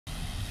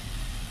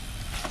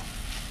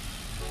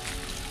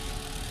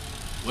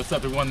What's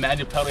up everyone,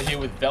 Manual Pedal here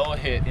with Velo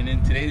Hit, and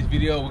in today's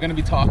video we're going to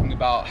be talking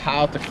about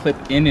how to clip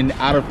in and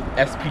out of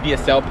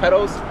SPD-SL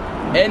pedals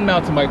and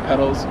mountain bike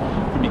pedals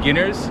for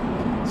beginners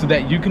so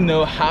that you can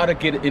know how to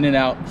get in and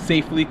out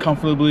safely,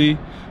 comfortably,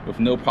 with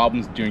no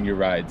problems during your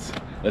rides.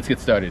 Let's get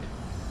started.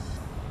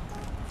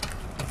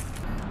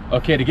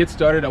 Okay, to get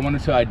started I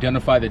wanted to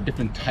identify the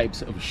different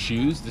types of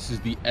shoes. This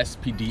is the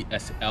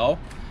SPD-SL.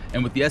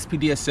 And with the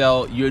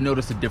SPD-SL, you'll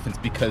notice a difference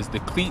because the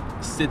cleat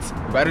sits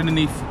right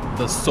underneath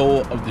the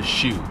sole of the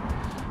shoe.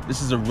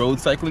 This is a road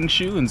cycling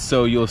shoe, and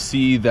so you'll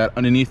see that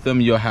underneath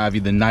them you'll have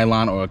either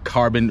nylon or a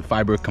carbon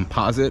fiber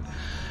composite.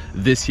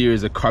 This here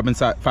is a carbon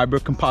fiber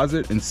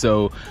composite, and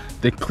so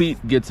the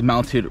cleat gets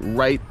mounted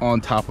right on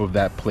top of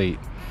that plate.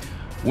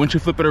 Once you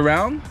flip it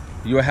around,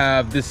 you'll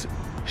have this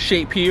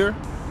shape here.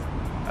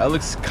 It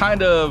looks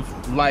kind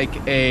of like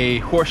a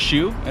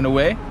horseshoe in a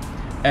way.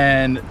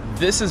 And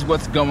this is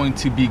what's going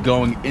to be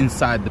going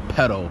inside the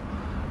pedal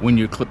when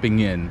you're clipping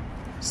in.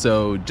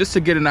 So just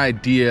to get an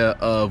idea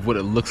of what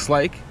it looks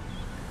like.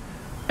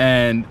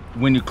 And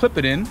when you clip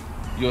it in,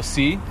 you'll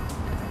see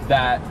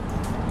that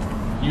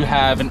you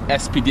have an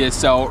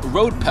SPD-SL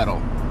road pedal.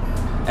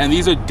 And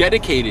these are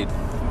dedicated,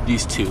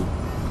 these two.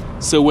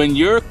 So when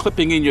you're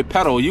clipping in your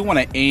pedal, you want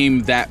to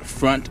aim that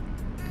front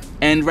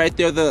end right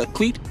there, the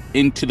cleat,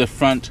 into the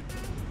front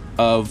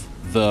of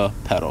the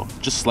pedal,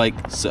 just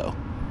like so.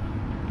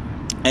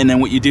 And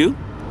then what you do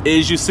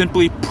is you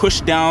simply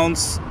push down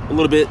a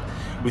little bit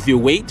with your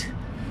weight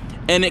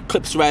and it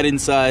clips right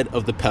inside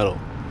of the pedal.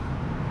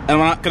 And I'm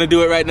not gonna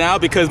do it right now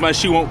because my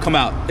shoe won't come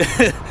out.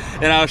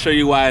 And I'll show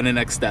you why in the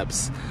next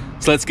steps.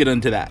 So let's get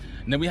into that.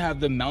 And then we have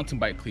the mountain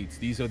bike cleats.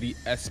 These are the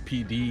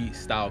SPD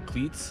style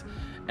cleats.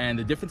 And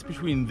the difference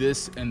between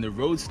this and the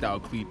road style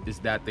cleat is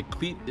that the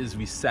cleat is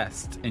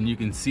recessed, and you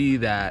can see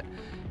that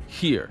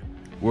here.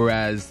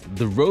 Whereas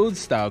the road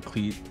style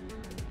cleat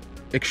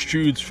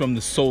extrudes from the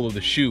sole of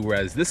the shoe,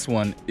 whereas this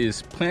one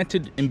is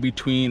planted in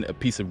between a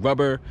piece of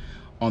rubber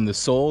on the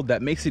sole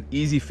that makes it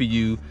easy for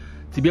you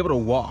to be able to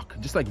walk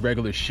just like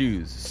regular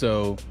shoes.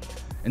 So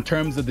in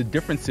terms of the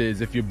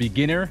differences, if you're a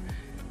beginner,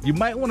 you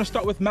might want to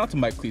start with mountain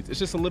bike cleats. It's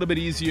just a little bit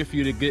easier for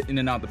you to get in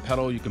and out the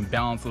pedal. You can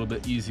balance a little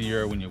bit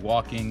easier when you're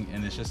walking,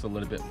 and it's just a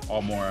little bit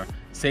all more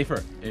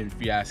safer if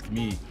you ask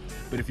me.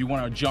 But if you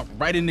want to jump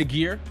right into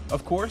gear,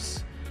 of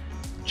course,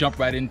 jump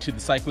right into the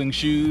cycling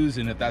shoes,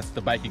 and if that's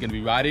the bike you're going to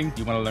be riding,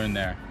 you want to learn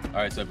there.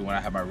 All right, so everyone,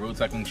 I have my road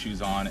cycling shoes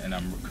on, and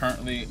I'm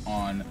currently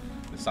on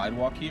the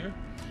sidewalk here,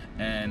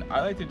 and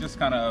I like to just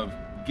kind of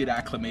get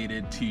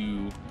acclimated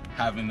to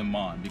having them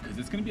on because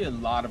it's going to be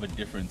much of a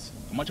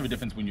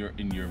difference when you're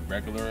in your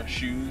regular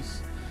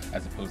shoes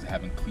as opposed to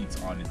having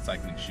cleats on in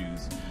cycling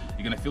shoes.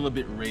 You're going to feel a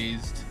bit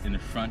raised in the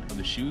front of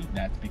the shoe.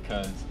 That's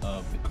because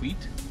of the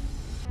cleat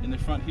in the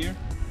front here,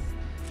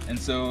 and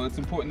so it's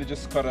important to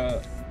just kind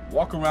of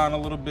walk around a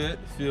little bit,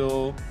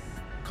 feel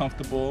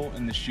comfortable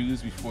in the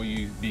shoes before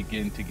you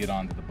begin to get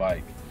onto the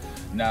bike.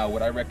 Now,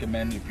 what I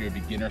recommend if you're a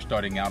beginner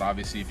starting out,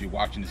 obviously if you're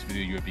watching this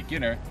video, you're a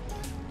beginner,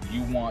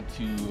 you want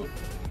to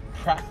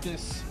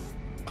practice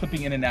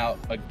clipping in and out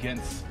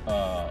against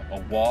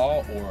a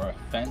wall or a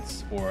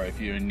fence, or if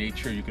you're in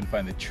nature, you can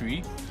find a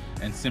tree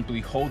and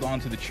simply hold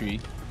on to the tree.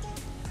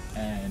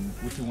 And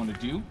what you want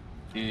to do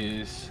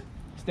is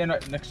stand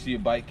right next to your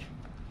bike,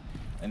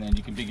 and then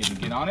you can begin to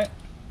get on it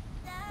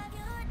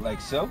like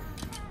so,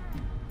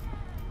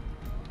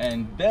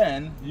 and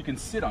then you can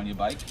sit on your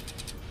bike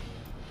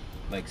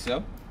like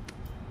so,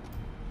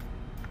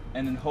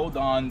 and then hold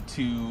on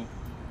to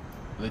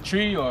the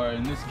tree, or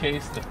in this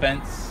case the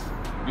fence,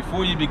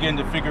 before you begin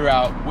to figure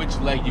out which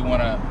leg you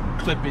want to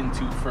clip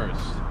into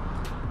first.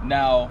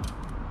 Now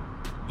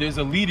there's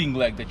a leading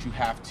leg that you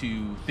have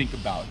to think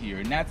about here,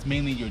 and that's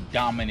mainly your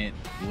dominant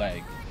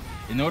leg.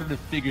 In order to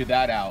figure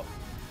that out,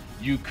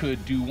 you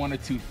could do one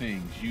of two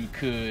things. You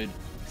could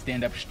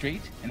stand up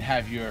straight and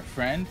have your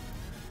friend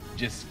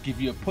just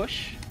give you a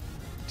push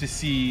to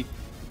see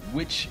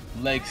which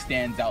leg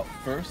stands out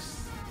first.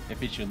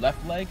 If it's your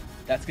left leg,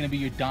 that's going to be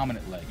your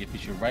dominant leg. If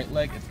it's your right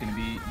leg, it's going to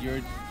be your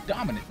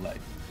dominant leg.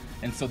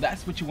 And so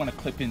that's what you want to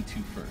clip into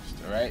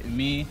first, all right?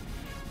 Me,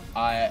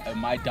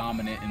 my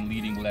dominant and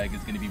leading leg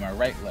is going to be my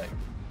right leg.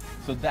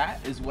 So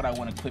that is what I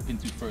want to clip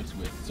into first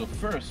with. So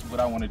first, what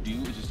I want to do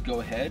is just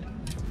go ahead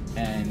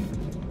and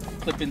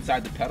clip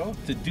inside the pedal.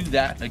 To do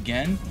that,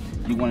 again,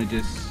 you want to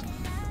just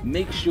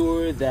make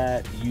sure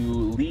that you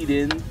lead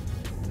in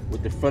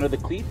with the front of the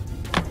cleat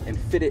and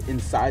fit it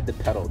inside the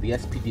pedal, the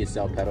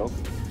SPD-SL pedal,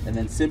 and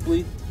then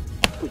simply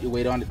put your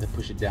weight on it to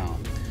push it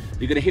down.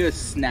 You're gonna hear a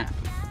snap.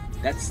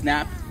 That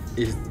snap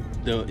is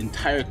the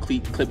entire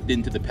cleat clipped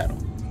into the pedal.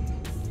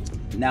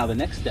 Now the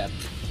next step,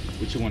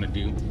 what you want to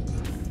do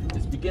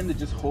is begin to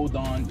just hold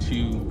on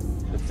to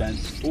the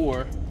fence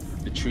or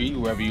the tree,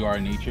 wherever you are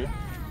in nature,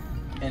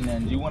 and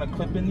then you want to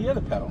clip in the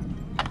other pedal.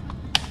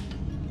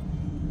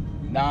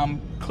 Now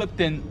I'm clipped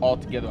in all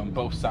together on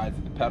both sides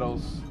of the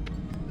pedals.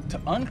 To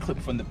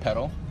unclip from the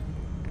pedal,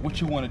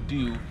 what you want to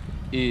do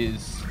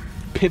is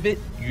pivot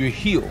your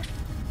heel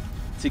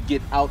to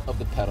get out of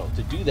the pedal.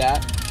 To do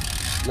that,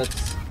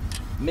 let's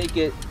make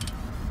it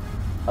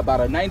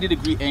about a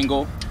 90-degree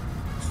angle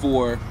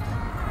for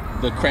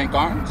the crank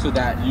arm so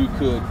that you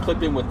could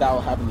clip in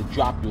without having to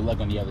drop your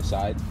leg on the other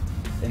side,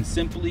 and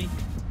simply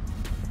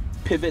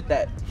pivot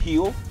that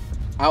heel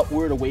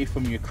outward away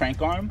from your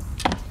crank arm,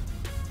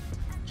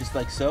 just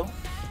like so,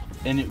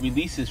 and it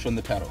releases from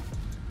the pedal.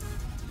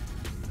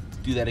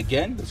 Do that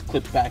again. Let's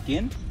clip back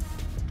in.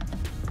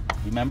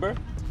 Remember,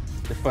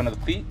 the front of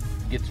the cleat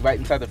gets right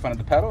inside the front of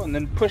the pedal, and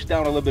then push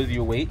down a little bit of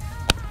your weight.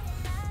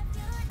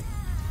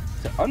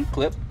 To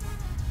unclip,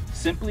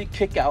 simply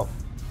kick out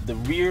the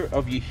rear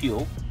of your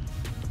heel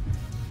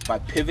by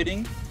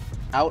pivoting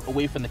out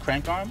away from the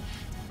crank arm,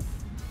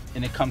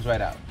 and it comes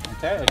right out.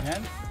 Okay,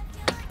 again.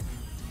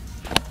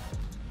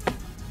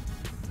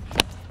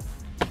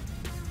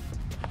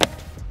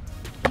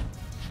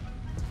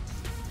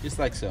 Just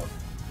like so.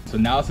 So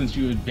now, since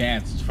you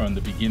advanced from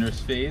the beginner's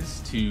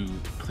phase to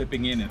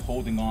clipping in and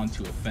holding on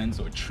to a fence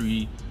or a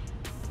tree,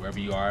 wherever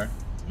you are,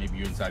 maybe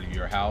you're inside of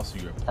your house or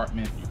your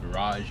apartment, your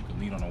garage, you can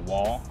lean on a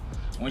wall.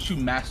 Once you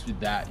mastered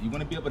that, you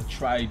want to be able to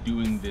try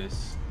doing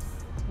this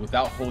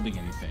without holding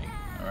anything.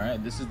 All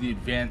right, this is the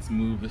advanced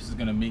move. This is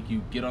going to make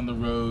you get on the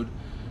road,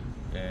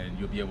 and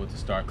you'll be able to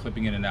start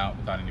clipping in and out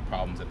without any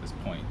problems at this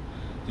point.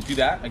 To do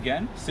that,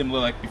 again,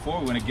 similar like before,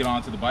 we're going to get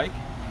onto the bike,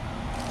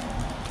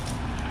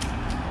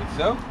 like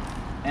so.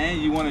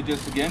 And you want to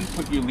just, again,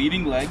 put your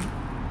leading leg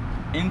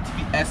into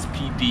the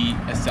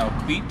SPD-SL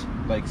cleat,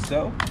 like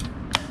so.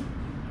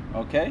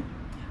 Okay?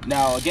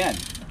 Now, again,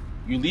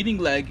 your leading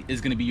leg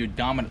is going to be your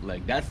dominant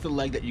leg. That's the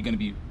leg that you're going to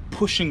be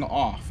pushing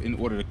off in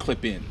order to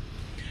clip in.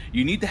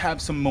 You need to have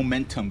some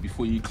momentum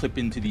before you clip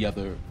into the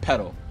other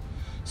pedal.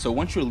 So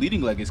once your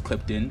leading leg is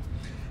clipped in,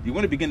 you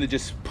want to begin to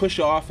just push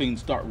off and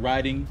start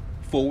riding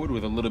forward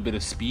with a little bit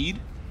of speed,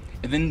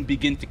 and then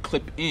begin to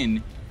clip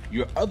in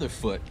your other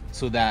foot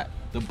so that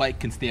the bike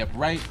can stay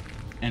upright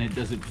and it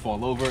doesn't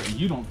fall over and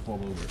you don't fall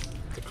over.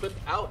 To clip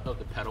out of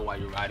the pedal while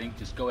you're riding,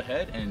 just go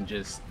ahead and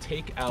just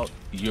take out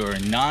your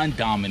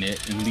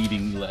non-dominant and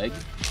leading leg.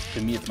 For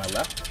me, it's my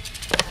left.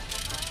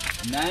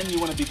 And then you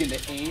want to begin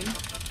to aim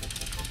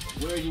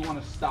where you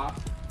want to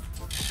stop,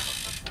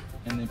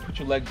 and then put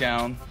your leg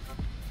down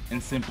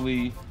and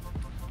simply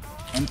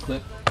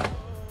unclip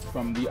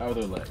from the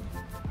other leg.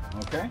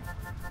 Okay?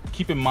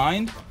 Keep in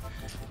mind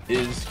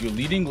is your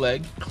leading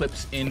leg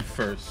clips in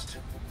first.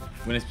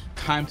 When it's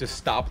time to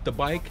stop the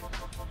bike,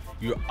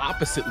 your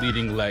opposite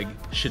leading leg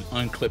should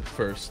unclip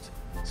first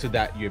so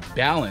that you're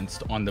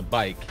balanced on the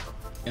bike,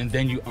 and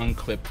then you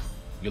unclip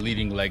your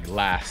leading leg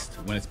last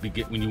when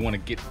you want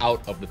to get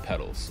out of the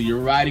pedals. So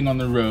you're riding on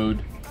the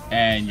road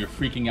and you're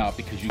freaking out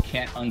because you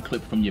can't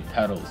unclip from your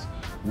pedals.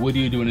 What do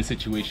you do in a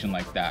situation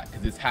like that?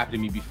 Because it's happened to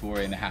me before,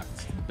 and it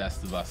happens to the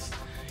best of us.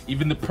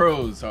 Even the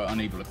pros are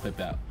unable to clip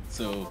out.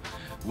 So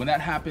when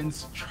that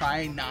happens,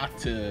 try not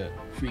to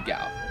freak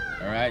out.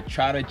 All right,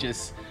 try to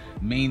just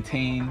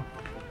maintain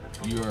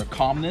your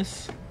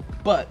calmness.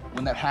 But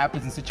when that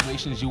happens in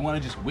situations, you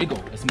want to just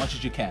wiggle as much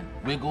as you can.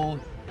 Wiggle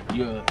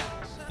your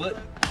foot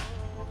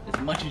as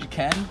much as you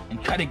can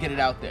and try to get it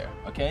out there,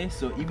 okay?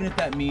 So even if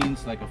that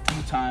means like a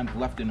few times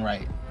left and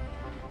right,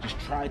 just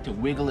try to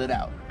wiggle it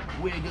out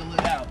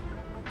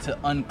to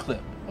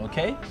unclip,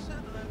 okay?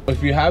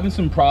 If you're having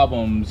some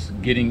problems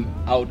getting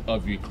out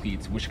of your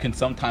cleats, which can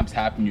sometimes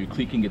happen, your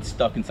cleat can get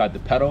stuck inside the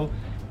pedal,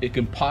 it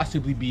can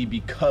possibly be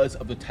because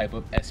of the type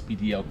of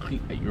SPD-SL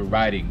cleat that you're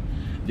riding.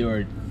 There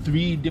are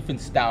 3 different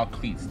style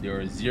cleats. There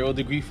are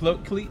 0-degree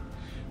float cleat,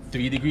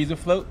 3 degrees of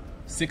float,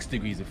 6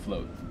 degrees of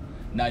float.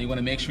 Now you want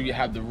to make sure you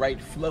have the right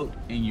float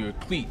in your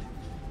cleat,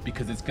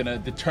 because it's going to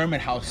determine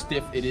how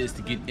stiff it is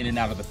to get in and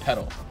out of the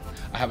pedal.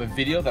 I have a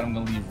video that I'm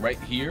going to leave right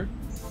here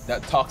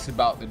that talks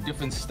about the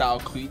different style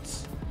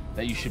cleats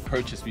that you should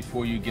purchase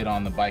before you get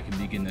on the bike and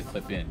begin to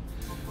clip in.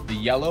 The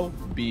yellow,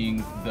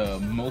 being the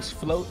most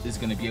float, is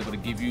going to be able to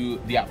give you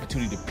the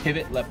opportunity to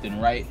pivot left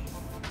and right,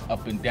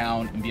 up and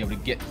down, and be able to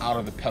get out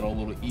of the pedal a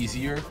little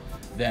easier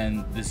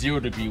than the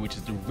 0-degree, which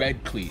is the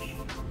red cleat.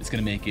 It's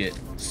going to make it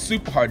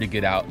super hard to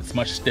get out. It's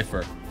much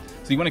stiffer.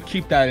 So you want to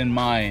keep that in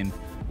mind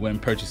when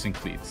purchasing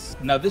cleats.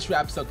 Now this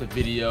wraps up the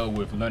video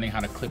with learning how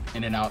to clip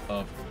in and out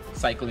of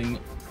cycling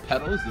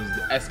pedals. This is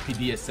the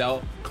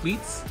SPD-SL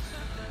cleats.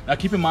 Now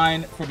keep in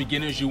mind, for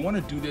beginners, you want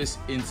to do this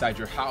inside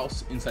your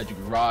house, inside your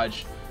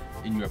garage,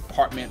 in your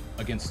apartment,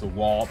 against the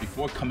wall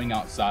before coming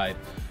outside.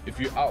 If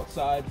you're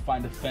outside,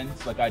 find a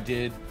fence like I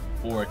did,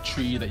 or a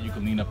tree that you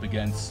can lean up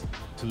against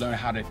to learn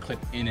how to clip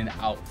in and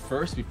out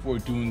first before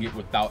doing it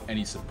without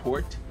any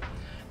support.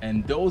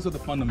 And those are the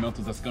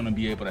fundamentals that's going to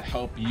be able to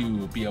help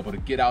you be able to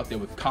get out there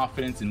with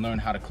confidence and learn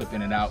how to clip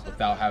in and out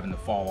without having to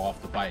fall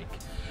off the bike.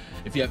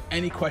 If you have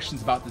any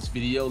questions about this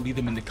video, leave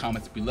them in the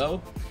comments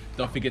below.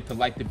 Don't forget to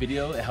like the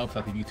video. It helps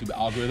out the YouTube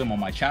algorithm on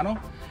my channel.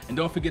 And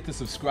don't forget to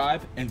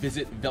subscribe and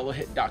visit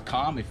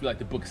velohit.com if you'd like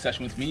to book a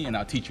session with me, and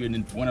I'll teach you in a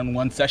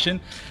one-on-one session,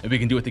 and we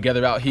can do it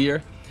together out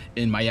here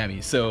in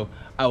Miami. So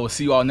I will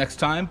see you all next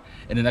time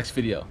in the next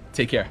video.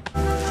 Take care.